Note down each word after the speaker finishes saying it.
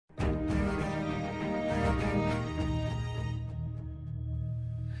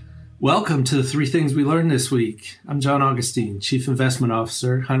Welcome to the Three Things We Learned This Week. I'm John Augustine, Chief Investment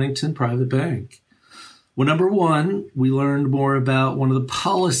Officer, Huntington Private Bank. Well, number one, we learned more about one of the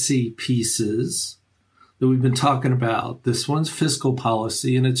policy pieces that we've been talking about. This one's fiscal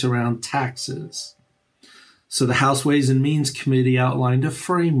policy, and it's around taxes. So the House Ways and Means Committee outlined a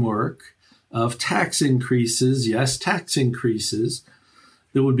framework of tax increases, yes, tax increases,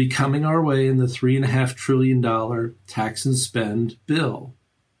 that would be coming our way in the $3.5 trillion tax and spend bill.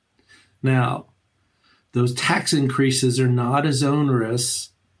 Now, those tax increases are not as onerous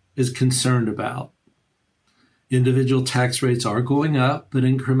as concerned about. Individual tax rates are going up, but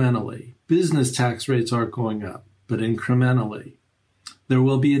incrementally. Business tax rates are going up, but incrementally. There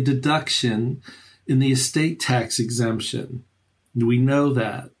will be a deduction in the estate tax exemption. We know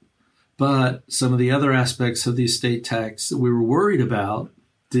that. But some of the other aspects of the estate tax that we were worried about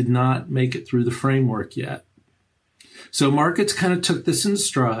did not make it through the framework yet. So markets kind of took this in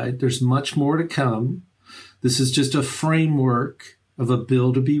stride. There's much more to come. This is just a framework of a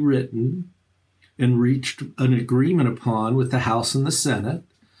bill to be written and reached an agreement upon with the House and the Senate.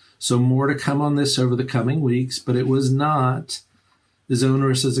 So more to come on this over the coming weeks, but it was not as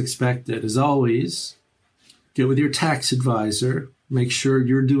onerous as expected. As always, get with your tax advisor. Make sure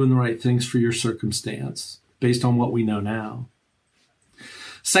you're doing the right things for your circumstance based on what we know now.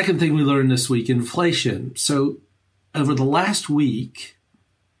 Second thing we learned this week, inflation. So over the last week,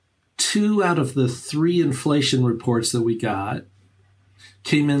 2 out of the 3 inflation reports that we got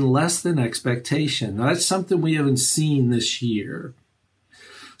came in less than expectation. Now, that's something we haven't seen this year.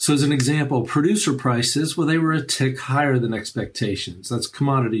 So as an example, producer prices, well, they were a tick higher than expectations. That's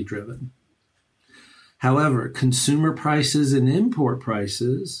commodity driven. However, consumer prices and import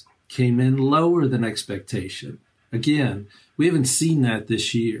prices came in lower than expectation. Again, we haven't seen that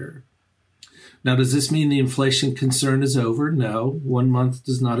this year. Now, does this mean the inflation concern is over? No, 1 month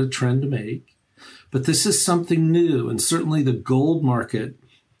does not a trend make. But this is something new, and certainly the gold market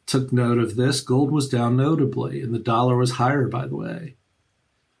took note of this. Gold was down notably, and the dollar was higher, by the way.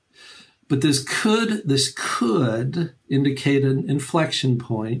 But this could indicate an inflection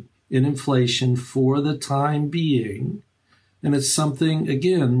point in inflation for the time being. And it's something,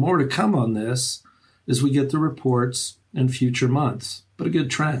 again, more to come on this as we get the reports in future months, but a good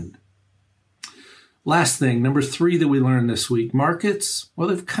trend. Last thing, number 3 that we learned this week, markets, well,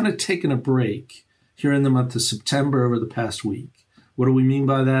 they've kind of taken a break here in the month of September over the past week. What do we mean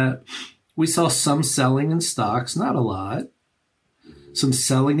by that? We saw some selling in stocks, not a lot. Some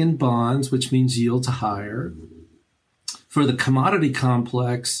selling in bonds, which means yields higher. For the commodity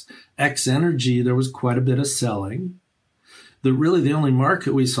complex, ex-energy, there was quite a bit of selling. The only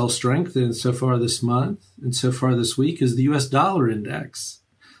market we saw strength in so far this month and so far this week is the U.S. dollar index.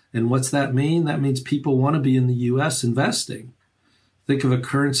 And what's that mean? That means people want to be in the U.S. investing. Think of a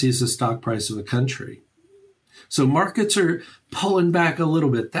currency as the stock price of a country. So markets are pulling back a little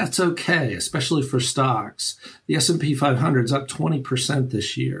bit. That's okay, especially for stocks. The S&P 500 is up 20%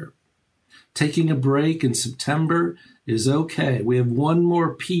 this year. Taking a break in September is okay. We have one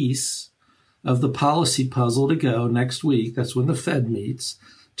more piece of the policy puzzle to go next week. That's when the Fed meets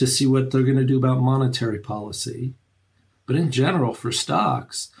to see what they're going to do about monetary policy. But in general, for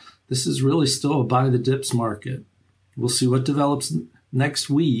stocks, this is really still a buy the dips market. We'll see what develops next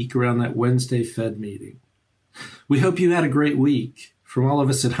week around that Wednesday Fed meeting. We hope you had a great week. From all of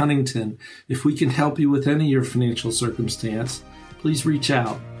us at Huntington, if we can help you with any of your financial circumstance, please reach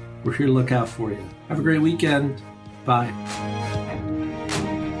out. We're here to look out for you. Have a great weekend. Bye.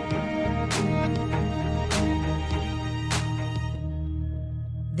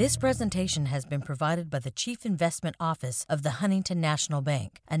 This presentation has been provided by the Chief Investment Office of the Huntington National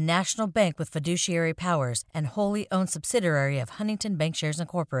Bank, a national bank with fiduciary powers and wholly owned subsidiary of Huntington Bancshares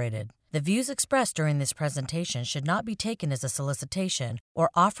Incorporated. The views expressed during this presentation should not be taken as a solicitation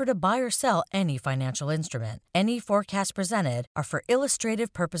or offer to buy or sell any financial instrument. Any forecasts presented are for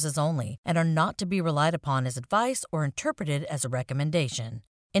illustrative purposes only and are not to be relied upon as advice or interpreted as a recommendation.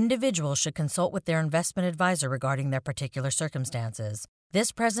 Individuals should consult with their investment advisor regarding their particular circumstances.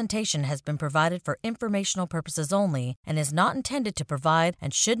 This presentation has been provided for informational purposes only and is not intended to provide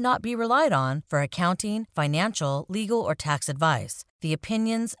and should not be relied on for accounting, financial, legal, or tax advice. The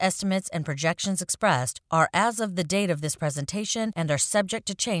opinions, estimates, and projections expressed are as of the date of this presentation and are subject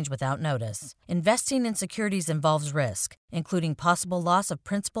to change without notice. Investing in securities involves risk, including possible loss of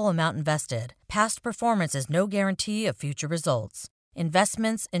principal amount invested. Past performance is no guarantee of future results.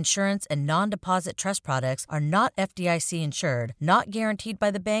 Investments, insurance, and non-deposit trust products are not FDIC insured, not guaranteed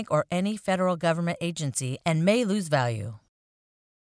by the bank or any federal government agency, and may lose value.